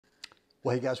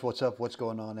Well, hey guys, what's up? What's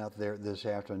going on out there this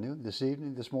afternoon, this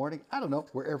evening, this morning? I don't know,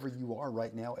 wherever you are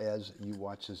right now as you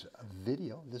watch this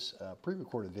video, this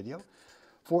pre-recorded video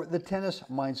for the Tennis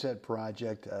Mindset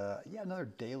Project. Yeah, another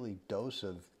daily dose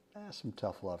of some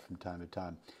tough love from time to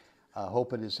time.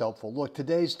 Hope it is helpful. Look,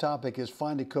 today's topic is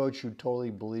find a coach who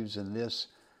totally believes in this, ...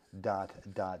 We're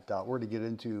going to get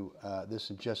into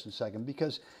this in just a second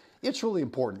because it's really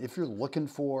important. If you're looking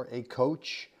for a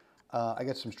coach, I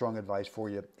got some strong advice for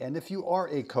you. And if you are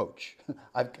a coach,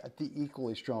 I've got the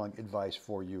equally strong advice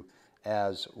for you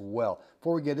as well.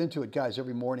 Before we get into it, guys,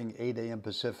 every morning, 8 a.m.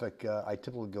 Pacific, I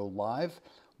typically go live.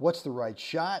 What's the right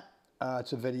shot?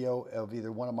 It's a video of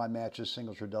either one of my matches,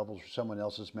 singles or doubles, or someone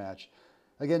else's match.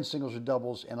 Again, singles or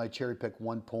doubles, and I cherry pick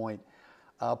 1 point.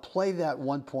 Play that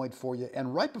 1 point for you.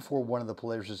 And right before one of the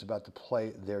players is about to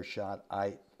play their shot,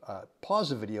 I pause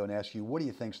the video and ask you, what do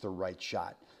you think's the right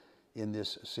shot in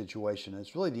this situation? And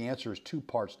it's really, the answer is two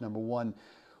parts. Number one,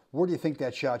 where do you think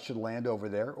that shot should land over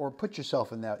there? Or put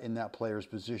yourself in that player's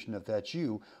position if that's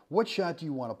you. What shot do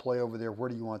you want to play over there? Where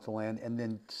do you want it to land? And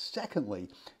then secondly,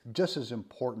 just as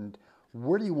important,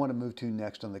 where do you want to move to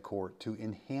next on the court to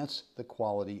enhance the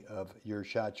quality of your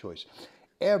shot choice?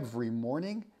 Every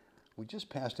morning, we just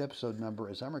passed episode number,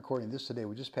 as I'm recording this today,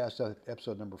 we just passed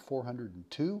episode number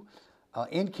 402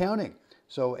 and counting.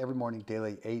 So every morning,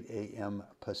 daily, 8 a.m.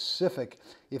 Pacific.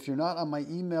 If you're not on my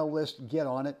email list, get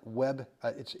on it.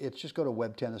 It's just go to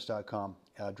webtennis.com,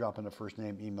 drop in a first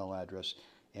name, email address,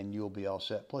 and you'll be all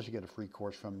set. Plus, you get a free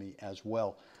course from me as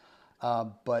well.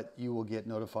 But you will get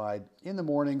notified in the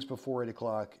mornings before 8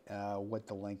 o'clock what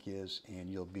the link is, and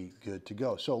you'll be good to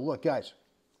go. So look, guys,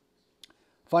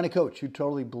 find a coach who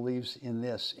totally believes in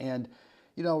this. And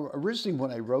you know, originally when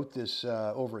I wrote this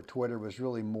over at Twitter, it was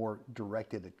really more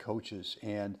directed at coaches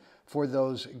and for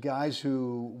those guys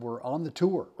who were on the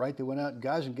tour, right? They went out,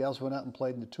 guys and gals went out and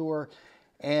played in the tour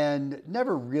and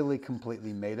never really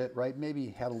completely made it, right? Maybe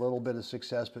had a little bit of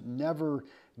success, but never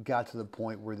got to the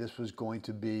point where this was going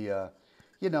to be,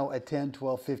 you know, a 10,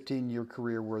 12, 15-year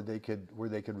career where they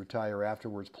could retire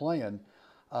afterwards playing.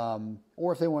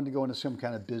 Or if they wanted to go into some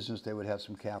kind of business, they would have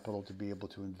some capital to be able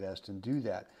to invest and do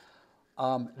that.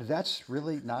 That's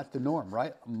really not the norm,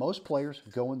 right? Most players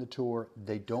go on the tour.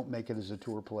 They don't make it as a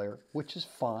tour player, which is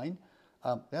fine.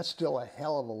 That's still a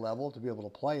hell of a level to be able to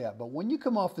play at. But when you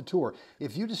come off the tour,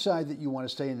 if you decide that you want to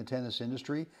stay in the tennis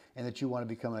industry and that you want to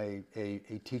become a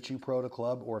teaching pro at a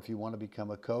club, or if you want to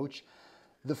become a coach,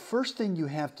 the first thing you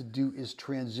have to do is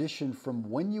transition from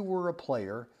when you were a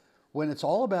player, when it's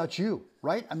all about you,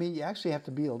 right? I mean, you actually have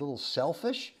to be a little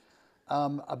selfish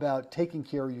about taking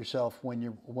care of yourself when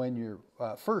you're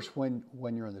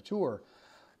on the tour.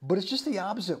 But it's just the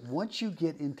opposite. Once you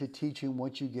get into teaching,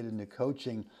 once you get into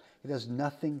coaching, it has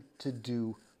nothing to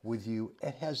do with you.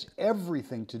 It has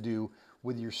everything to do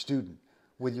with your student,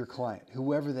 with your client,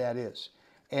 whoever that is.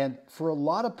 And for a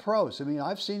lot of pros, I mean,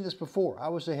 I've seen this before. I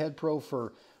was a head pro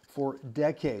for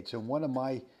decades, and one of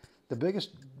the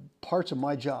biggest parts of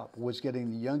my job was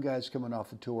getting the young guys coming off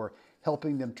the tour,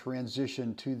 helping them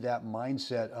transition to that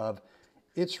mindset of,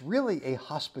 it's really a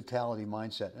hospitality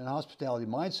mindset. And a hospitality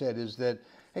mindset is that,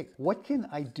 hey, what can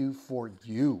I do for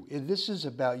you? This is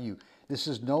about you. This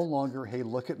is no longer, hey,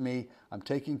 look at me, I'm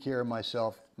taking care of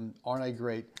myself, aren't I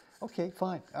great? Okay,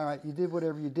 fine, all right, you did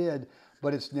whatever you did,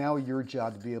 but it's now your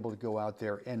job to be able to go out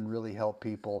there and really help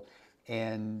people,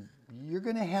 and you're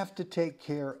gonna have to take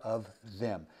care of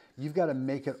them. You've got to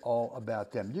make it all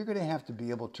about them. You're going to have to be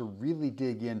able to really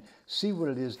dig in, see what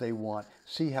it is they want,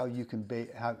 see how you can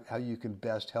how you can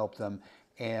best help them.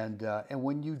 And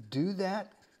when you do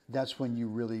that, that's when you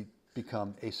really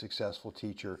become a successful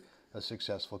teacher, a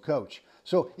successful coach.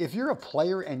 So if you're a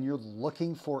player and you're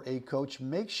looking for a coach,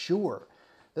 make sure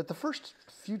that the first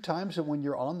few times that when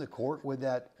you're on the court with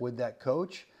that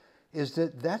coach, is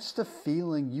that's the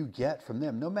feeling you get from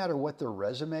them. No matter what their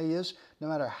resume is, no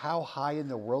matter how high in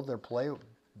the world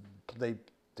they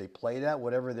played at,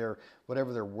 whatever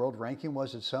their world ranking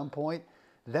was at some point,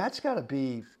 that's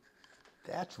really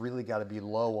got to be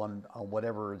low on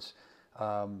whatever it's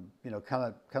you know,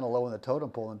 kind of low on the totem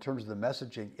pole in terms of the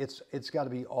messaging. It's got to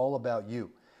be all about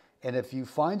you. And if you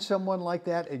find someone like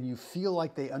that and you feel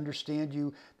like they understand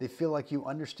you, they feel like you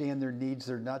understand their needs,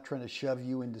 they're not trying to shove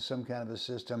you into some kind of a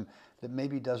system that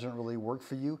maybe doesn't really work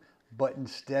for you, but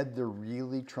instead they're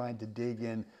really trying to dig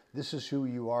in. This is who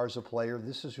you are as a player.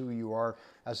 This is who you are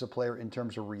as a player in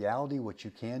terms of reality, what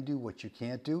you can do, what you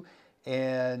can't do.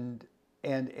 And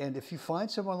if you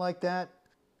find someone like that,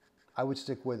 I would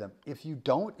stick with them. If you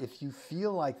don't, if you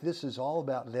feel like this is all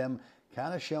about them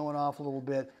kind of showing off a little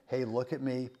bit, hey, look at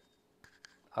me,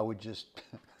 I would just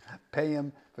Pay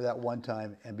him for that one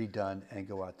time and be done and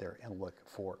go out there and look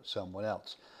for someone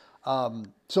else.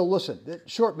 So listen,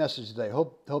 short message today.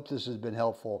 Hope this has been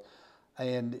helpful.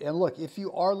 And look, if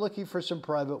you are looking for some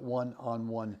private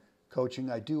one-on-one coaching,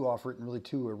 I do offer it in really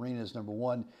two arenas. Number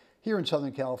one, here in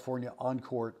Southern California on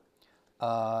court.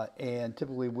 And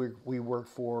typically we work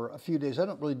for a few days. I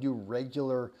don't really do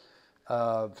regular,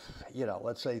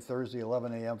 let's say Thursday,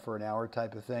 11 a.m. for an hour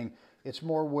type of thing. It's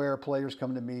more where players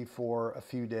come to me for a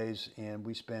few days and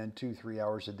we spend 2-3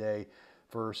 hours a day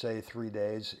for, say, 3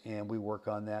 days, and we work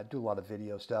on that, do a lot of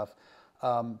video stuff.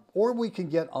 Or we can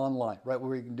get online, right, where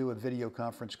we can do a video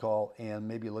conference call and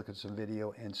maybe look at some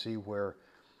video and see where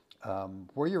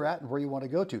you're at and where you want to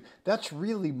go to. That's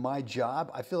really my job.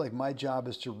 I feel like my job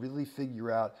is to really figure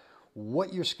out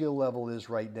what your skill level is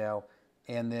right now,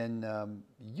 and then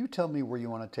you tell me where you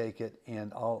want to take it,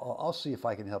 and I'll see if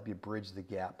I can help you bridge the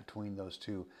gap between those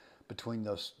two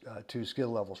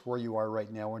skill levels, where you are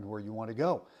right now and where you want to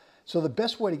go. So the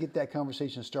best way to get that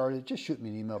conversation started, just shoot me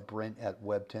an email,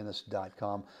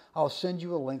 brent@webtennis.com. I'll send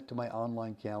you a link to my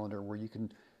online calendar where you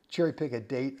can cherry pick a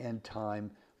date and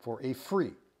time for a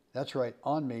free, that's right,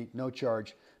 on me, no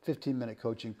charge, 15-minute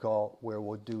coaching call where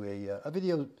we'll do a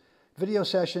video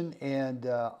session, and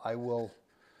I will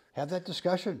have that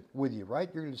discussion with you, right?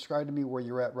 You're going to describe to me where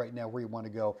you're at right now, where you want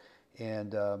to go,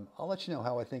 and I'll let you know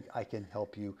how I think I can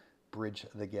help you bridge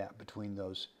the gap between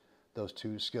those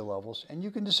two skill levels, and you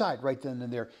can decide right then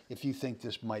and there if you think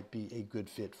this might be a good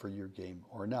fit for your game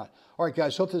or not. All right,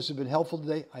 guys, hope this has been helpful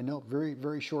today. I know, very,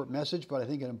 very short message, but I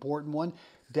think an important one.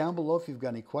 Down below, if you've got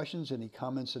any questions, any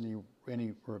comments, any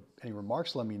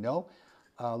remarks, let me know.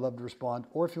 I'd love to respond.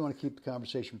 Or if you want to keep the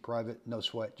conversation private, no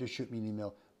sweat, just shoot me an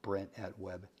email,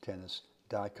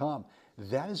 brent@webtennis.com.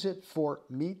 That is it for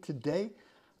me today.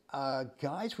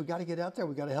 Guys, we got to get out there.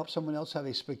 We got to help someone else have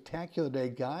a spectacular day.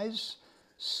 Guys,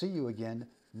 see you again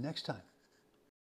next time.